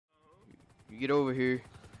get over here.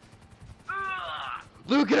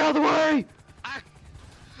 Luke, get out of the way!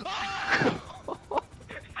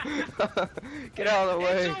 Get out of the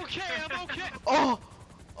way. It's okay, I'm okay. Oh!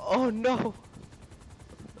 Oh no!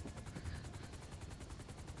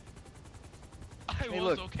 I Hey,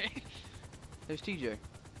 was look. okay. There's TJ.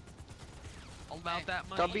 All about that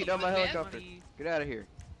money. Stop beating up my money, helicopter. money. Get out of here.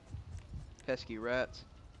 Pesky rats.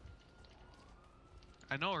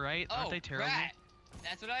 I know, right? Aren't they terrible? Rat.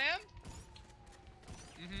 That's what I am?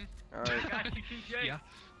 Mm-hmm. Alright. Got you, TJ. Yeah.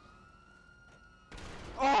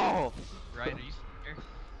 Oh! Right, are you there?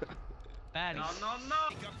 Baddies. No, no, no.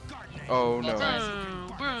 Oh no. Well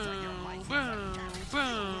Boom, boom,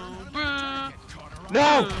 boom, boom, boom.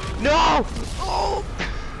 No! No! Oh!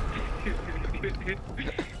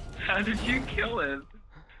 How did you kill him?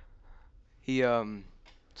 He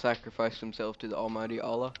sacrificed himself to the almighty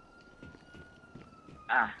Allah.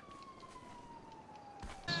 Ah.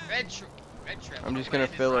 Red trip. I'm just gonna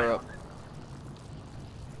fill her up.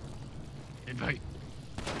 Invite.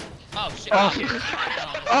 Oh shit. Oh.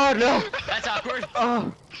 Oh, Oh no! that's awkward.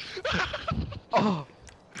 Oh! Oh!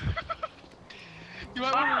 You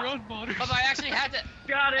might want to run, Modders. Bubba, I actually had to.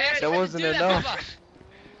 Got I it. actually That had wasn't to do enough. That, Bubba.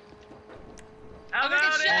 How I'm gonna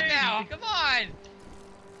about get shot it? now. Come on.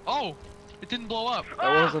 Oh, it didn't blow up. That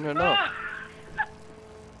wasn't enough. Ah!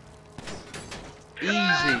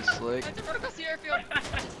 Easy, Slick. I have to run across the airfield.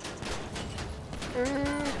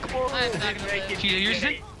 Come on. I'm not gonna Make live. it. Gee, your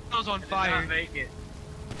signal's on Did not fire. make it.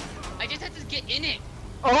 I just had to get in it.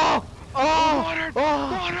 Oh! Oh! Modern!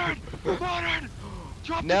 Oh! Modern!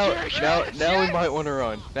 Drop Now, the jerk! now we Yes! might want to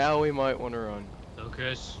run. Now we might want to run.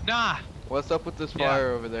 Lucas. Nah. What's up with this Yeah.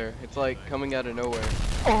 fire over there? It's like coming out of nowhere.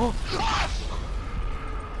 Oh!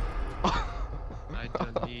 I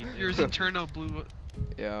don't need yours in Turno blew.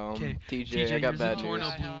 Yeah, Okay, TJ, I got yours bad in news.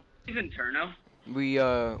 Torno blew. He's in Turno.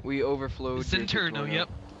 We overflowed. It's in your Turno, Torno. yep.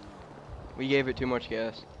 We gave it too much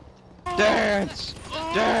gas. Dance!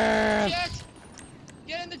 Dance! Jet.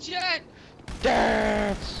 Get in the jet.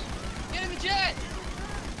 Dance! Get in the jet.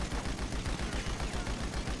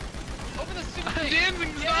 Open the stupid thing. Dancing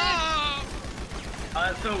Get in. stop! Oh,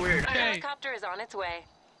 that's so weird. A Okay. helicopter is on its way.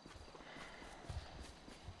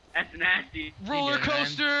 That's nasty. Roller doing, man?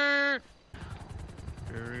 coaster!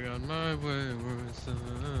 Carry on my wayward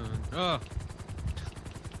son. Oh.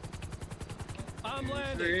 I'm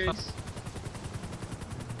landing.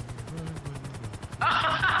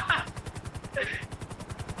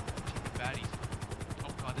 Baddies. Oh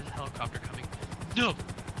god, there's a helicopter coming. No!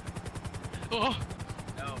 Oh!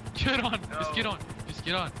 No. Get on! Just No. get on! Just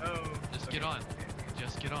get on! Oh. Just get on!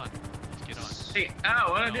 Just get on! Just get on! Hey,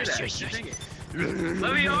 ow, why did I do that? Just dang it.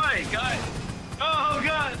 Let me on, God. Oh,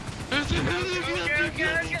 God. Okay,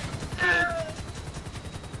 okay. Ah.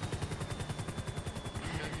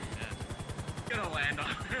 Gonna land on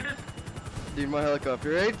it. Dude, my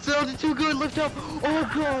helicopter. It sounded too good. Lift up. Oh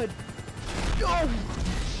god. Oh.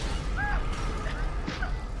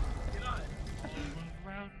 Get on it.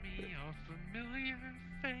 Around me are familiar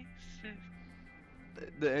faces.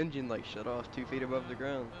 The engine like shut off 2 feet above the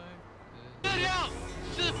ground. Get out!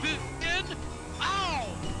 End! Ow!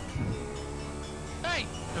 Hey!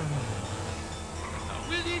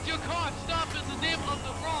 We need your car stopped in the name of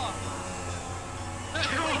the law!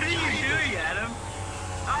 What are you doing, Adam?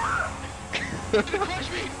 Ah. Crush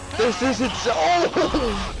me! This isn't so.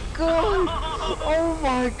 Oh god. Oh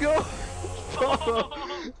my god.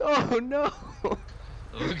 Oh no.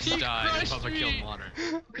 Luke's He died. crushed Papa me. killed Modern.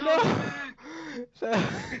 No.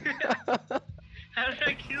 How did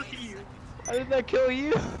I kill you? How did that kill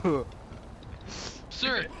you?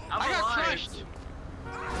 Sir, I'm I got alive. crushed!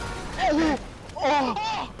 Oh. Oh.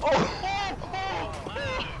 Oh.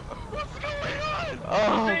 What's going on?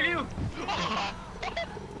 Oh. Save you!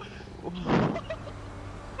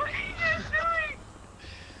 What are you guys doing?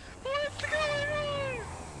 What's going on?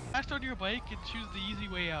 Fast on your bike and choose the easy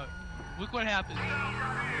way out. Look what happens.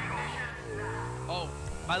 Oh,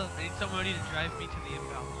 by the way, I need somebody to drive me to the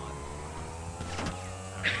inbound lot.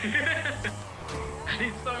 I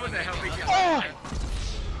need someone to help me get Oh.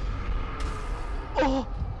 Oh.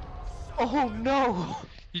 Oh no.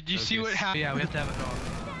 Did you see what happened? Yeah, we have to have a dog.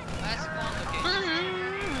 Last spawn location.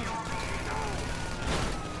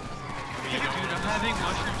 Dude, I'm having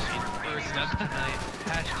mushroom seed for step tonight.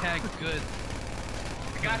 Hashtag good.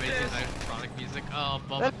 I got this. Electronic music. Oh,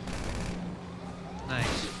 bubble.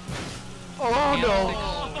 Nice. Oh no.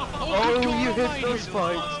 Oh, Oh, good you God hit almighty. those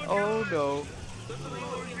spikes. Oh no.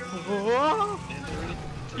 Whoa.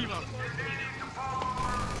 Team up.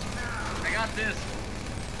 I got this.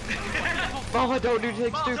 Mama, don't do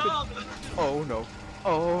anything stupid. Stop. Oh no.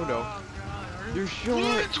 Oh no. You're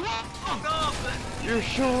short. Fuck off! You're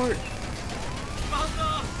short. Fuck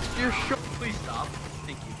off! You're short. Please stop.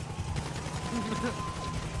 Thank you.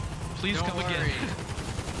 Please Don't come again. worry.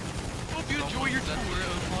 Hope you enjoy your tour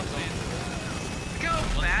of Los Angeles. Look how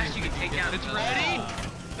fast you can take down. It's ready.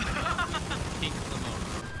 Pink limo.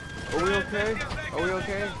 Are we okay? Are we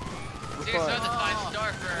okay? We're Dude, so the fine.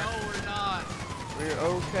 5-star for. No, we're not. We're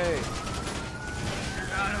okay.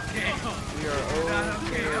 You're not okay. We are You're not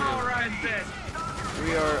okay. okay. Alright then.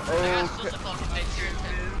 We are I got okay. supposed to fucking picture it.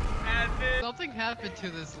 Admin. Something happened to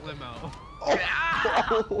this limo.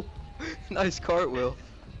 Oh. Nice cartwheel.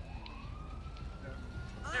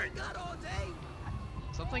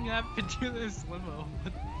 Something happened to this limo.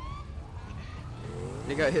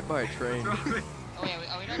 They got hit by a train. Oh yeah,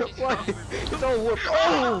 are we not chasing What? It's all warped.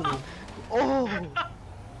 Oh! Oh!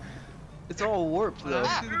 It's all warped though.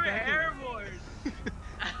 Ah. We're airborne.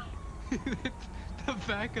 The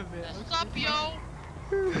back of it. What's up, yo?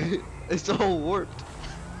 It's all warped.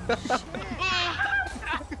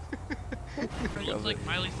 It looks like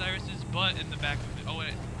Miley Cyrus's butt in the back of it. Oh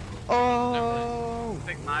wait. Oh! It's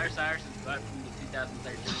like Myers Cyrus's butt from the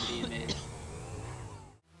 2013 VMAs.